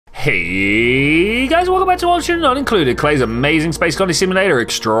Hey guys, welcome back to Watching Not Included, Klei's amazing space colony simulator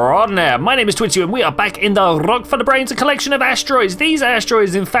extraordinaire. My name is Twitchi and we are back in the Rock for the Brains, a collection of asteroids. These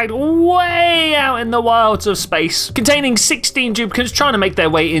asteroids, in fact, way out in the wilds of space, containing 16 duplicants trying to make their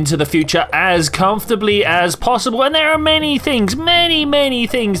way into the future as comfortably as possible. And there are many things, many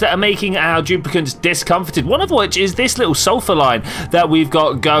things that are making our duplicants discomforted. One of which is this little sulfur line that we've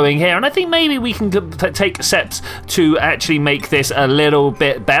got going here. And I think maybe we can take steps to actually make this a little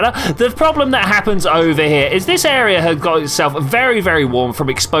bit better. The problem that happens over here is this area has got itself very warm from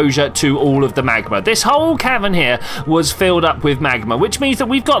exposure to all of the magma. This whole cavern here was filled up with magma, which means that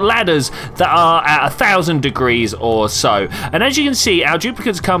we've got ladders that are at 1,000 degrees or so. And as you can see, our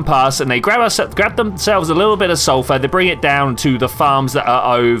duplicants come past and they grab themselves a little bit of sulfur, they bring it down to the farms that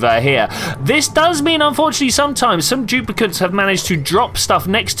are over here. This does mean, unfortunately, sometimes some duplicants have managed to drop stuff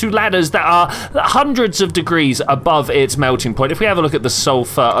next to ladders that are hundreds of degrees above its melting point. If we have a look at the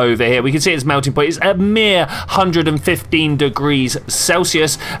sulfur over here, we can see its melting point is a mere 115 degrees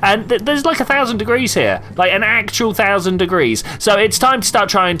Celsius, and there's like 1,000 degrees here, like an actual 1,000 degrees. So it's time to start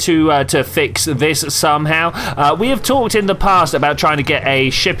trying to fix this somehow. We have talked in the past about trying to get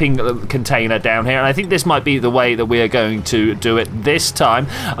a shipping container down here, and I think this might be the way that we are going to do it this time.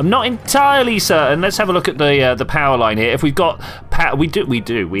 I'm not entirely certain. Let's have a look at the power line here. If we've got power, we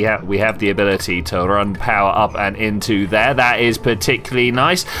have the ability to run power up and into there. That is particularly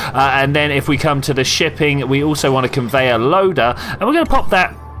nice. And then if we come to the shipping, we also want a conveyor loader, and we're going to pop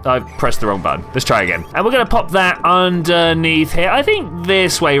that. I've pressed the wrong button. Let's try again. And we're going to pop that underneath here. I think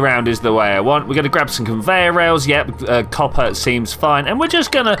this way round is the way I want. We're going to grab some conveyor rails. Yep, copper seems fine. And we're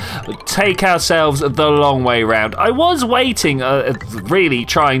just going to take ourselves the long way round. I was waiting, really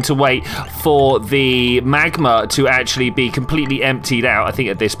trying to wait for the magma to actually be completely emptied out. I think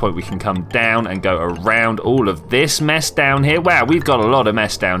at this point we can come down and go around all of this mess down here. Wow, we've got a lot of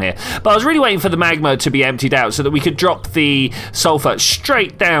mess down here. But I was really waiting for the magma to be emptied out so that we could drop the sulfur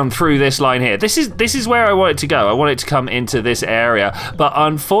straight down through this line here. This is where I want it to go. I want it to come into this area, but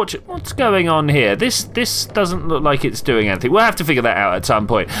unfortunately, what's going on here? This doesn't look like it's doing anything. We'll have to figure that out at some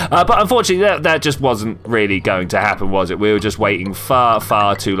point. But unfortunately, that just wasn't really going to happen, was it? We were just waiting far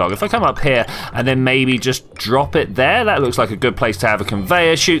too long. If I come up here and then maybe just drop it there, that looks like a good place to have a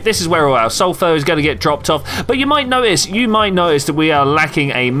conveyor chute. This is where all our sulfur is going to get dropped off. But you might notice that we are lacking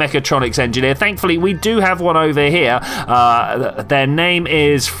a mechatronics engineer. Thankfully, we do have one over here. Their name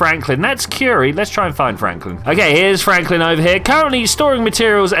is Franklin. That's Curie. Let's try and find Franklin. Okay, here's Franklin over here. Currently storing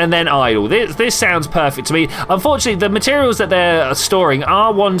materials and then idle. This sounds perfect to me. Unfortunately, the materials that they're storing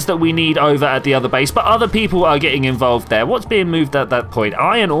are ones that we need over at the other base, but other people are getting involved there. What's being moved at that point?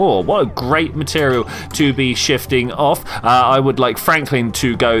 Iron ore. What a great material to be shifting off. I would like Franklin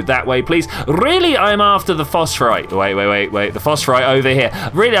to go that way, please. Really, I'm after the phosphorite. Wait. The phosphorite over here.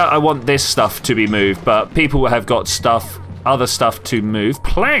 Really, I want this stuff to be moved, but people have got other stuff to move.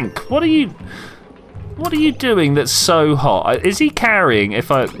 Plank, what are you doing that's so hot? Is he carrying?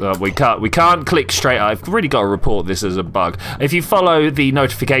 We can't click straight. I've really got to report this as a bug. If you follow the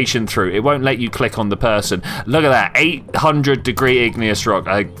notification through, it won't let you click on the person. Look at that, 800 degree igneous rock.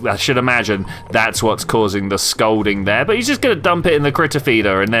 I should imagine that's what's causing the scalding there, but he's just going to dump it in the critter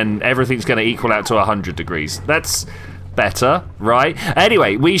feeder and then everything's going to equal out to 100 degrees. That's better, right?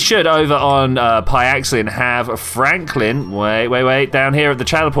 Anyway, we should over on Pyaxlin have Franklin. Wait, down here at the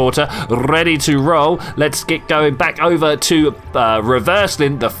teleporter, ready to roll. Let's get going back over to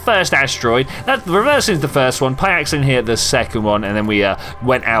Reverselin, the first asteroid. Reverselin's the first one, Pyaxlin here the second one, and then we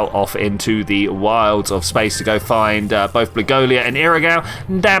went off into the wilds of space to go find both Blagolia and Irrigau.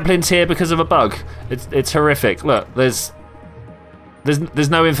 Damplin's here because of a bug. It's horrific. Look, there's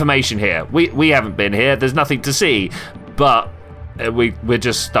no information here. We haven't been here. There's nothing to see, but we're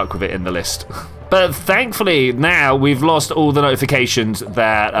just stuck with it in the list. But thankfully now we've lost all the notifications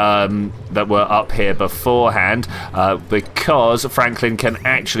that were up here beforehand because Franklin can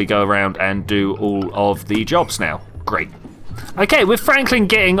actually go around and do all of the jobs now. Great. Okay, with Franklin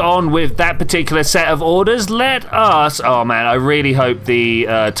getting on with that particular set of orders, let us... Oh man, I really hope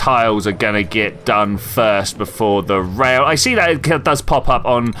the tiles are going to get done first before the rail. I see that it does pop up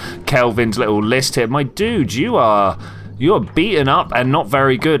on Kelvin's little list here. My dude, you are beaten up and not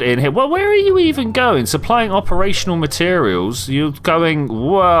very good in here. Well, where are you even going? Supplying operational materials. You're going...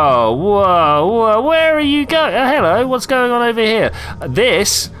 Whoa. Where are you going? Hello, what's going on over here?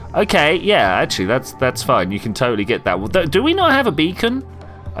 This... Okay, yeah, actually, that's fine. You can totally get that. Well, do we not have a beacon?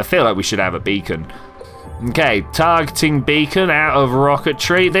 I feel like we should have a beacon. Okay, targeting beacon out of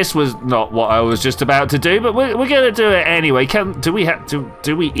rocketry. This was not what I was just about to do, but we're going to do it anyway. Do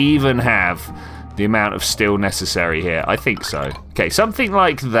we even have the amount of steel necessary here? I think so. Okay, something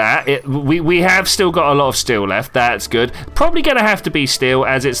like that. We have still got a lot of steel left. That's good. Probably going to have to be steel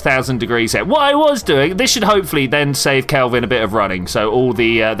as it's 1,000 degrees here. What I was doing, this should hopefully then save Kelvin a bit of running. So all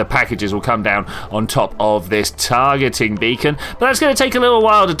the packages will come down on top of this targeting beacon. But that's going to take a little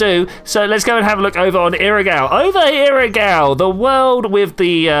while to do. So let's go and have a look over on Irigal. Over Irigal, the world with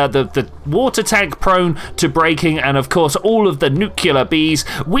the water tank prone to breaking and, of course, all of the nuclear bees.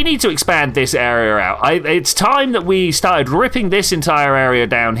 We need to expand this area out. It's time that we started ripping this entire area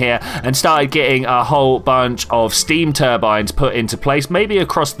down here and started getting a whole bunch of steam turbines put into place, maybe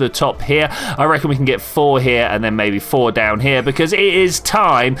across the top here. I reckon we can get 4 here and then maybe 4 down here, because it is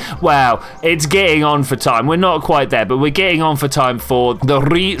time. Wow, it's getting on for time. We're not quite there, but we're getting on for time for the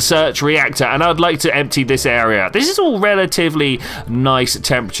research reactor, and I'd like to empty this area. This is all relatively nice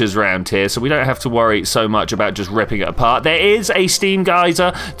temperatures around here, so we don't have to worry so much about just ripping it apart. There is a steam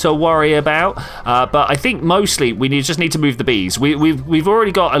geyser to worry about, but I think mostly we just need to move the bees. We've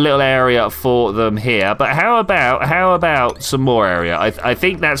already got a little area for them here, but how about some more area? I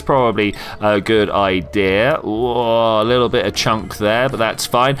think that's probably a good idea. Whoa, a little bit of chunk there, but that's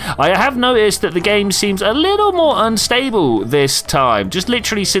fine. I have noticed that the game seems a little more unstable this time. Just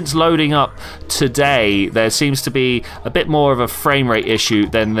literally since loading up today, there seems to be a bit more of a frame rate issue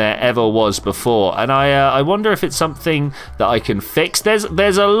than there ever was before, and I wonder if it's something that I can fix. There's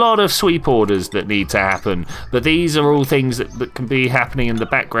a lot of sweep orders that need to happen, but these are all things that can be happening in the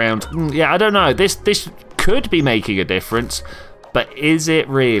background. Yeah, I don't know. This could be making a difference, but is it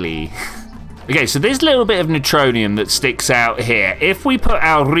really? Okay, so this little bit of neutronium that sticks out here, if we put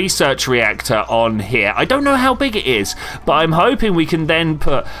our research reactor on here, I don't know how big it is, but I'm hoping we can then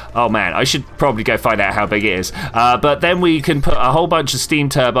put, oh man, I should probably go find out how big it is, but then we can put a whole bunch of steam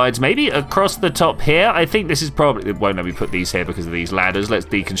turbines, maybe across the top here. I think this is probably, it won't let me put these here because of these ladders. Let's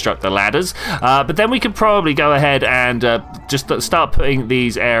deconstruct the ladders, but then we could probably go ahead and just start putting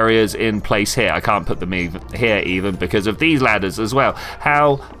these areas in place here. I can't put them here even because of these ladders as well.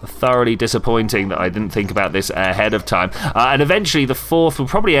 How thoroughly disappointing that I didn't think about this ahead of time. And eventually the 4th will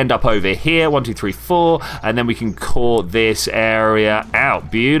probably end up over here. 1, 2, 3, 4, and then we can core this area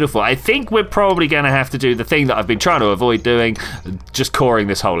out. Beautiful. I think we're probably going to have to do the thing that I've been trying to avoid doing, just coring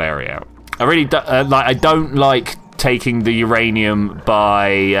this whole area out. I really I don't like taking the uranium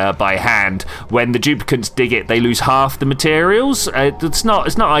by hand. When the duplicants dig it, they lose half the materials. It's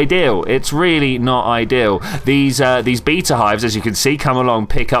not ideal. It's really not ideal. These beta hives, as you can see, come along,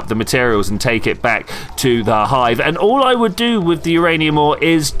 pick up the materials and take it back to the hive. And all I would do with the uranium ore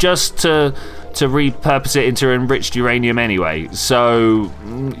is just to repurpose it into enriched uranium anyway. So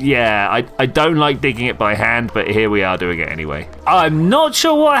yeah, I don't like digging it by hand, but here we are doing it anyway. I'm not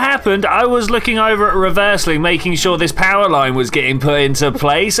sure what happened. I was looking over at reversing, making sure this power line was getting put into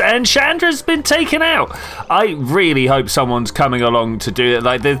place, and Chandra's been taken out. I really hope someone's coming along to do it.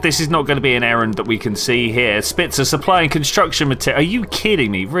 Like, this is not going to be an errand that we can see here. Spitzer supplying construction material. Are you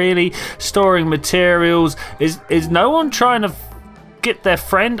kidding me? Really? Storing materials? Is no one trying to get their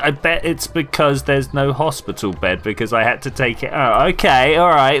friend? I bet it's because there's no hospital bed because I had to take it out. Okay, all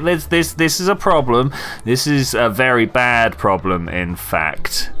right. This is a problem. This is a very bad problem, in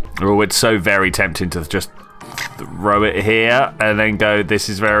fact. Oh, it's so very tempting to just throw it here and then go, this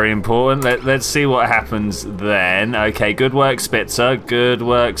is very important. Let's see what happens then. Okay, good work, Spitzer. Good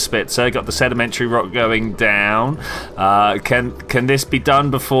work, Spitzer. Got the sedimentary rock going down. Can this be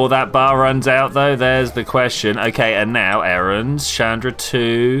done before that bar runs out, though? There's the question. Okay, and now errands. Chandra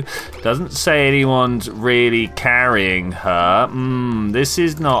 2. Doesn't say anyone's really carrying her. This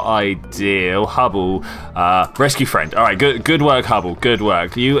is not ideal. Hubble, rescue friend. All right, good work, Hubble. Good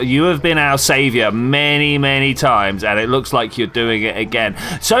work. You have been our savior many times, and it looks like you're doing it again.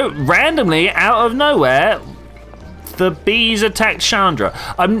 So randomly, out of nowhere, the bees attacked Chandra.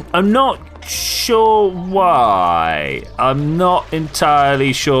 I'm not sure why. I'm not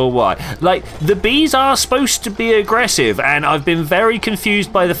entirely sure why. Like, the bees are supposed to be aggressive, and I've been very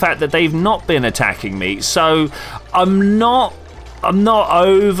confused by the fact that they've not been attacking me. So I'm not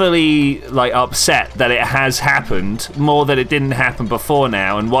overly like upset that it has happened, more that it didn't happen before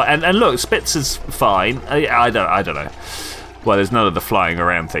now. And look, Spitzer's fine. I don't know. Well, there's none of the flying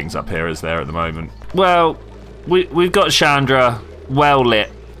around things up here, is there, at the moment? Well, we've got Chandra well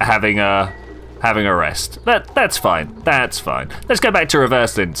lit, having a rest. That's fine. That's fine. Let's go back to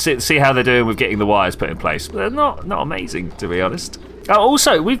reverse then. See how they're doing with getting the wires put in place. They're not amazing, to be honest. Oh,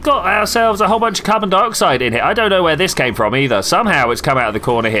 also, we've got ourselves a whole bunch of carbon dioxide in here. I don't know where this came from either. Somehow it's come out of the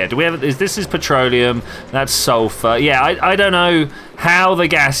corner here. Do we have? This is petroleum. That's sulfur. Yeah, I don't know how the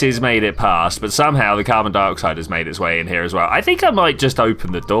gases made it past, but somehow the carbon dioxide has made its way in here as well. I think I might just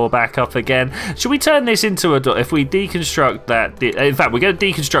open the door back up again. Should we turn this into a door? If we deconstruct that, in fact, we're going to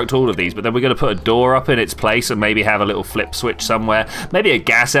deconstruct all of these, but then we're going to put a door up in its place and maybe have a little flip switch somewhere. Maybe a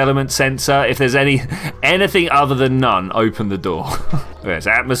gas element sensor. If there's anything other than none, open the door. Yes,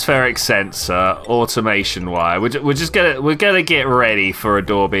 atmospheric sensor, automation wire. We're gonna get ready for a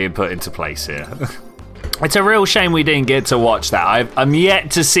door being put into place here. It's a real shame we didn't get to watch that. I'm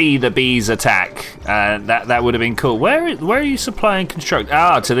yet to see the bees attack. That would have been cool. Where are you supplying construct?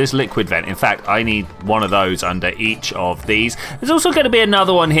 To this liquid vent. In fact, I need one of those under each of these. There's also going to be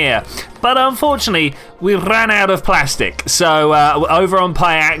another one here. But unfortunately, we ran out of plastic. So over on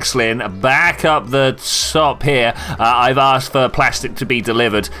Pyaxlin, back up the top here, I've asked for plastic to be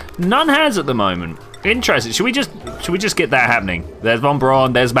delivered. None has at the moment. Interesting. Should we just get that happening? There's Von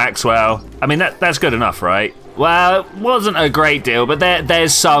Braun, there's Maxwell. I mean, that's good enough, right? Well, it wasn't a great deal, but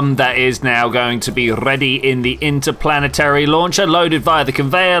there's some that is now going to be ready in the interplanetary launcher, loaded via the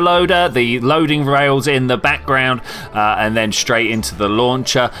conveyor loader, the loading rails in the background, and then straight into the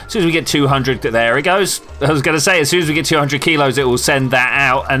launcher. As soon as we get 200, there it goes. I was going to say, as soon as we get 200 kilos, it will send that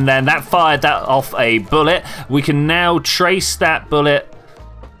out, and then that fired that off a bullet. We can now trace that bullet.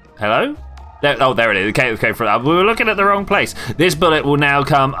 Hello? There it is. Okay, we were looking at the wrong place. This bullet will now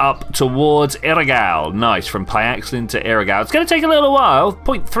come up towards Irigal. Nice, from Pyaxlin to Irigal. It's going to take a little while,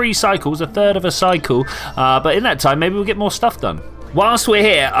 0.3 cycles, a third of a cycle, but in that time, maybe we'll get more stuff done. Whilst we're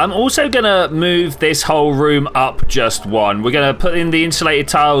here, I'm also going to move this whole room up just one. We're going to put in the insulated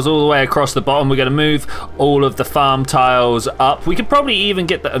tiles all the way across the bottom. We're going to move all of the farm tiles up. We could probably even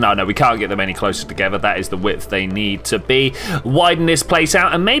get the... No, we can't get them any closer together. That is the width they need to be. Widen this place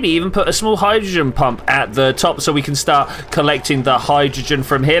out and maybe even put a small hydrogen pump at the top so we can start collecting the hydrogen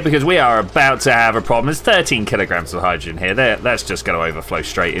from here, because we are about to have a problem. There's 13 kilograms of hydrogen here. That's just going to overflow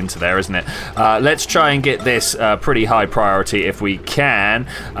straight into there, isn't it? Let's try and get this pretty high priority if we can.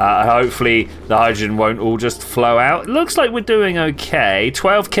 Hopefully the hydrogen won't all just flow out. It looks like we're doing okay.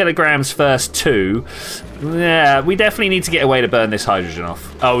 12 kilograms first 2. Yeah, we definitely need to get a way to burn this hydrogen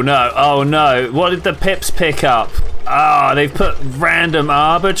off. Oh no, what did the pips pick up? They've put random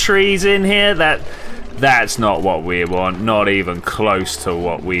arbitraries in here. That's not what we want, not even close to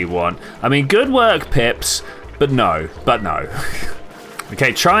what we want. I mean, good work, pips, but no.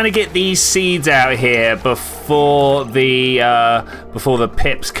 Okay, trying to get these seeds out here before the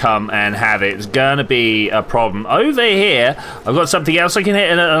pips come and have it. It's gonna be a problem. Over here, I've got something else I can hit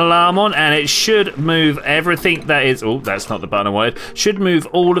an alarm on, and it should move everything that is... Oh, that's not the button I wanted. Should move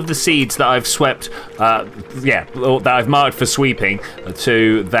all of the seeds that I've swept, that I've marked for sweeping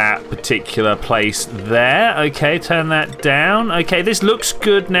to that particular place there. Okay, turn that down. Okay, this looks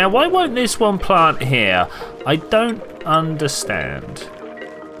good now. Why won't this one plant here? I don't understand.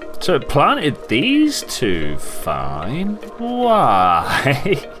 So it planted these two fine.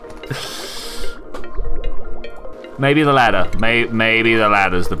 Why? Maybe the ladder. Maybe the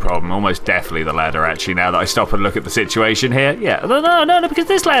ladder's the problem. Almost definitely the ladder, actually, now that I stop and look at the situation here. Yeah, no, because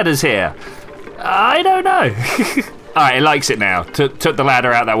this ladder's here. I don't know. All right, it likes it now. Took the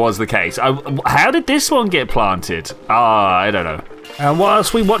ladder out, that was the case. How did this one get planted? I don't know. And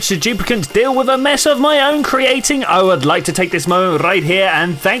whilst we watch the duplicants deal with a mess of my own creating, I would like to take this moment right here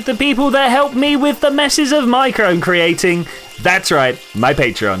and thank the people that helped me with the messes of my own creating. That's right, my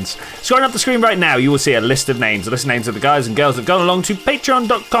patrons. Scrolling up the screen right now, you will see a list of names. The list of names of the guys and girls that have gone along to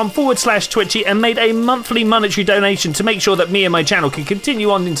patreon.com/Twitchi and made a monthly monetary donation to make sure that me and my channel can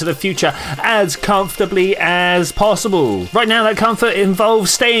continue on into the future as comfortably as possible. Right now, that comfort involves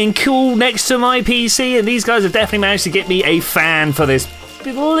staying cool next to my PC, and these guys have definitely managed to get me a fan for this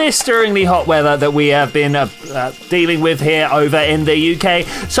blisteringly hot weather that we have been dealing with here over in the UK.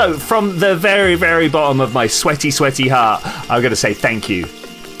 So from the very, very bottom of my sweaty heart, I'm going to say thank you.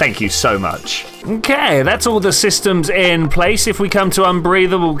 Thank you so much. Okay, that's all the systems in place. If we come to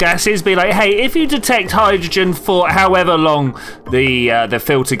unbreathable gases, be like, hey, if you detect hydrogen for however long the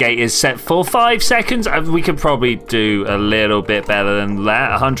filter gate is set for, 5 seconds, we could probably do a little bit better than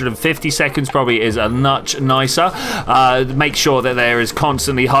that. 150 seconds probably is a notch nicer. Make sure that there is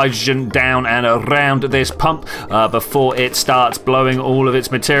constantly hydrogen down and around this pump before it starts blowing all of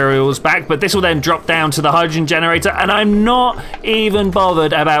its materials back. But this will then drop down to the hydrogen generator, and I'm not even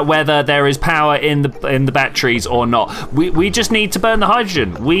bothered about whether there is power power in the batteries or not. We just need to burn the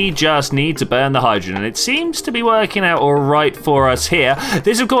hydrogen. We just need to burn the hydrogen, and it seems to be working out all right for us here.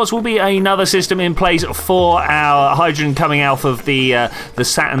 This, of course, will be another system in place for our hydrogen coming out of the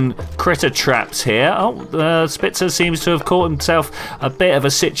Saturn critter traps here. Oh, Spitzer seems to have caught himself a bit of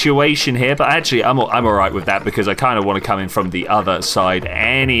a situation here, but actually I'm all right with that because I kind of want to come in from the other side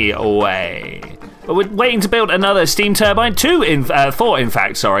anyway. But we're waiting to build another steam turbine, four in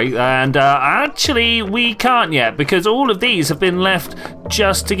fact, sorry, and actually we can't yet because all of these have been left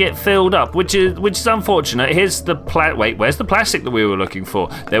just to get filled up, which is unfortunate. Here's the wait, where's the plastic that we were looking for?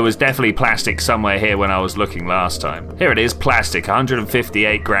 There was definitely plastic somewhere here when I was looking last time. Here it is, plastic,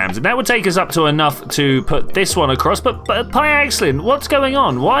 158 grams, and that would take us up to enough to put this one across. But Pyaxlin, what's going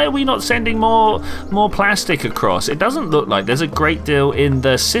on? Why are we not sending more plastic across? It doesn't look like there's a great deal in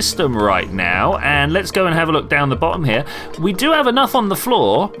the system right now. And let's go and have a look down the bottom here. We do have enough on the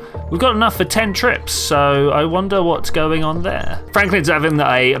floor. We've got enough for 10 trips, so I wonder what's going on there. Franklin's having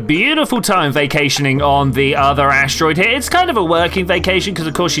a beautiful time vacationing on the other asteroid here. It's kind of a working vacation because,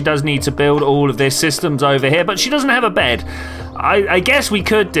 of course, she does need to build all of these systems over here, but she doesn't have a bed. I guess we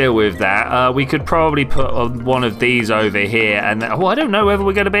could deal with that. We could probably put one of these over here, and I don't know whether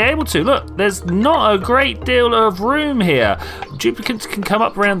we're going to be able to. Look, there's not a great deal of room here. Duplicants can come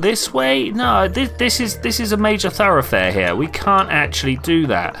up around this way. No, this is a major thoroughfare here. We can't actually do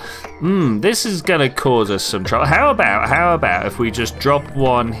that. This is going to cause us some trouble. How about if we just drop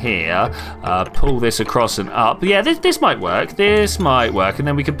one here, pull this across and up? Yeah, this might work. This might work, and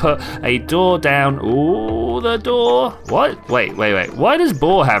then we could put a door down. Ooh, the door. What? Wait. Why does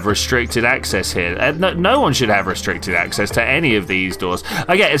Bohr have restricted access here? No one should have restricted access to any of these doors.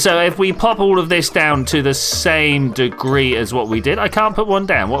 Okay, so if we pop all of this down to the same degree as what we did, I can't put one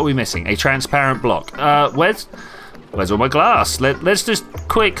down. What are we missing? A transparent block. Where's all my glass? Let's just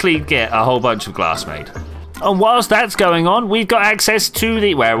quickly get a whole bunch of glass made. And whilst that's going on, we've got access to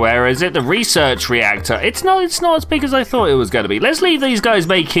the where is it? The research reactor. It's not as big as I thought it was going to be. Let's leave these guys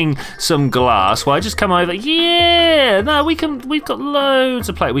making some glass while I just come over. Yeah, no, we've got loads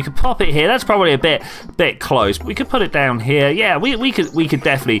of plate. We could pop it here. That's probably a bit close. But we could put it down here. Yeah, we could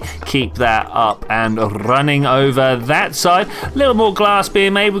definitely keep that up and running over that side. A little more glass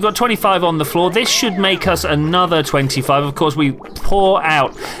being made. We've got 25 on the floor. This should make us another 25. Of course, we pour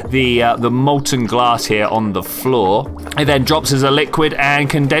out the molten glass here on the floor. It then drops as a liquid and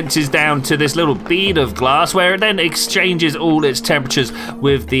condenses down to this little bead of glass where it then exchanges all its temperatures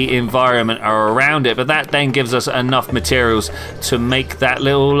with the environment around it. But that then gives us enough materials to make that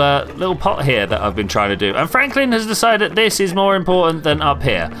little pot here that I've been trying to do. And Franklin has decided this is more important than up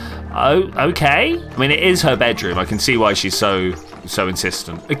here. Oh, okay. I mean, it is her bedroom. I can see why she's so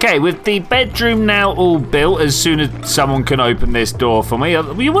insistent. Okay, with the bedroom now all built, as soon as someone can open this door for me,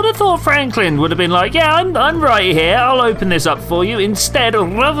 you would have thought Franklin would have been like, yeah, I'm right here, I'll open this up for you. Instead,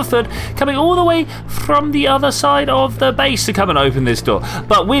 Rutherford coming all the way from the other side of the base to come and open this door.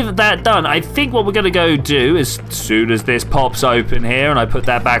 But with that done, I think what we're going to go do is, as soon as this pops open here and I put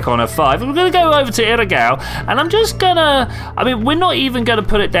that back on a 5, we're going to go over to Irigao, and I'm just gonna, I mean, we're not even going to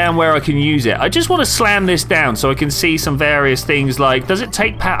put it down where I can use it. I just want to slam this down so I can see some various things like, does it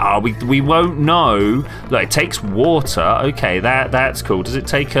take power? We won't know. Look, it takes water. Okay, that's cool. Does it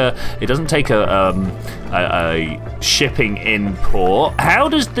take it doesn't take a shipping in port. How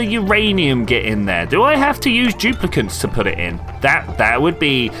does the uranium get in there? Do I have to use duplicants to put it in? That would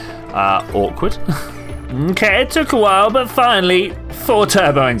be awkward. Okay, it took a while, but finally, 4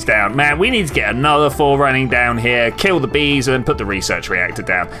 turbines down. Man, we need to get another 4 running down here, kill the bees, and put the research reactor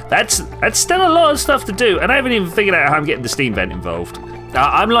down. That's still a lot of stuff to do, and I haven't even figured out how I'm getting the steam vent involved.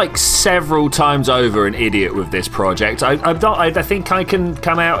 I'm like several times over an idiot with this project. I think I can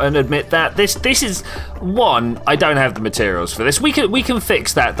come out and admit that this is one. I don't have the materials for this. We can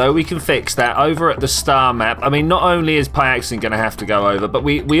fix that though. We can fix that over at the star map. I mean, not only is Pyaxlin going to have to go over, but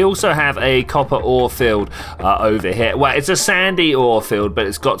we also have a copper ore field over here. Well, it's a sandy ore field, but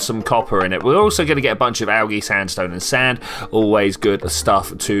it's got some copper in it. We're also going to get a bunch of algae, sandstone, and sand. Always good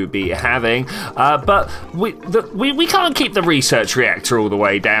stuff to be having. But we can't keep the research reactor all the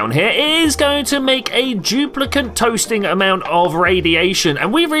way down here. It is going to make a duplicant toasting amount of radiation,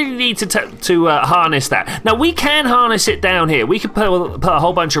 and we really need to harness that. Now, we can harness it down here. We could put a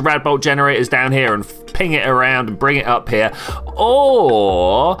whole bunch of Radbolt generators down here and ping it around and bring it up here,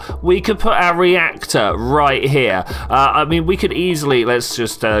 or we could put our reactor right here. I mean, we could easily, let's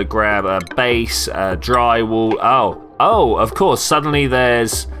just grab a base, drywall. Oh, of course, suddenly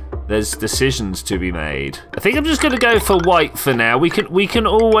there's there's decisions to be made. I think I'm just gonna go for white for now. We can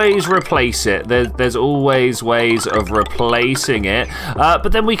always replace it. There's always ways of replacing it.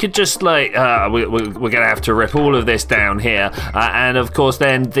 But then we could just like we're gonna have to rip all of this down here. And of course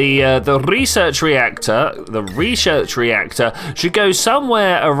then the research reactor should go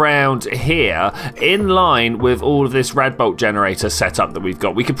somewhere around here in line with all of this rad bolt generator setup that we've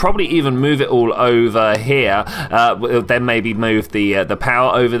got. We could probably even move it all over here. Then maybe move the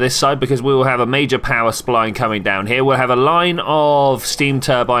power over this side, because we will have a major power spline coming down here. We'll have a line of steam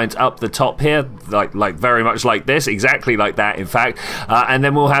turbines up the top here, like very much like this, exactly like that in fact. And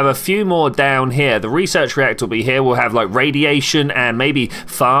then we'll have a few more down here. The research reactor will be here. We'll have like radiation and maybe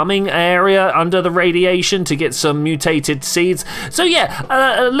farming area under the radiation to get some mutated seeds. So yeah,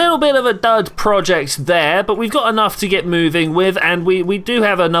 a little bit of a dud project there, but we've got enough to get moving with, and we do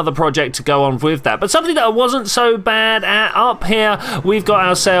have another project to go on with that. But something that wasn't so bad at up here, we've got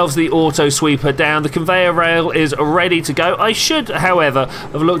ourselves the auto sweeper down. The conveyor rail is ready to go. I should, however,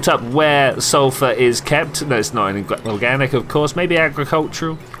 have looked up where sulfur is kept. No, it's not organic, of course. Maybe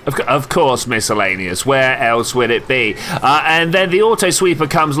agricultural. Of course, miscellaneous. Where else would it be? And then the auto sweeper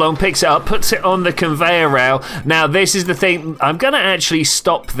comes along, picks it up, puts it on the conveyor rail. Now, this is the thing. I'm going to actually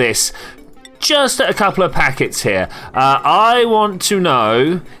stop this just at a couple of packets here. I want to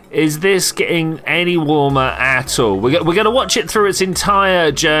know, is this getting any warmer at all? We're going to watch it through its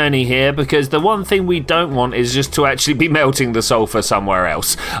entire journey here, because the one thing we don't want is just to actually be melting the sulfur somewhere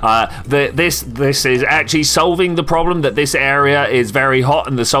else. This is actually solving the problem that this area is very hot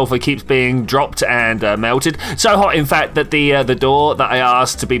and the sulfur keeps being dropped and melted. So hot, in fact, that the door that I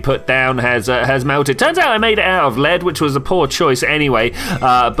asked to be put down has melted. Turns out I made it out of lead, which was a poor choice anyway.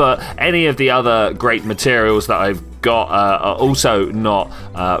 But any of the other great materials that I've got are also not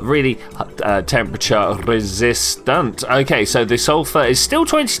really temperature resistant. Okay, so the sulfur is still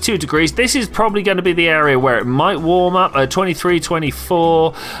 22 degrees. This is probably going to be the area where it might warm up. 23,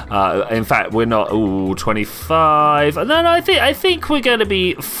 24. In fact, we're not. Ooh, 25. And then I think we're going to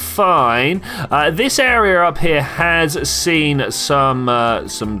be fine. This area up here has seen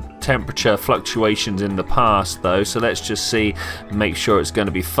some temperature fluctuations in the past though, so let's just see, make sure it's going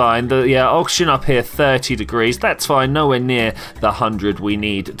to be fine. The oxygen up here 30 degrees, that's fine, nowhere near the 100 we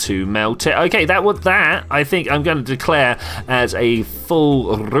need to melt it. Okay, that I think I'm going to declare as a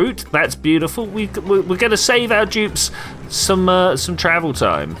full route. That's beautiful. We're going to save our dupes some travel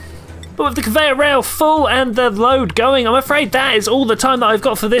time. But with the conveyor rail full and the load going, I'm afraid that is all the time that I've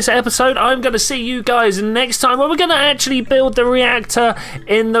got for this episode. I'm going to see you guys next time, where we're going to actually build the reactor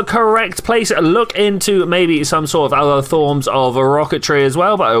in the correct place, look into maybe some sort of other forms of rocketry as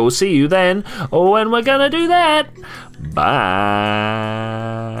well. But I will see you then when we're going to do that.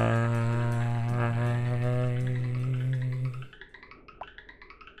 Bye.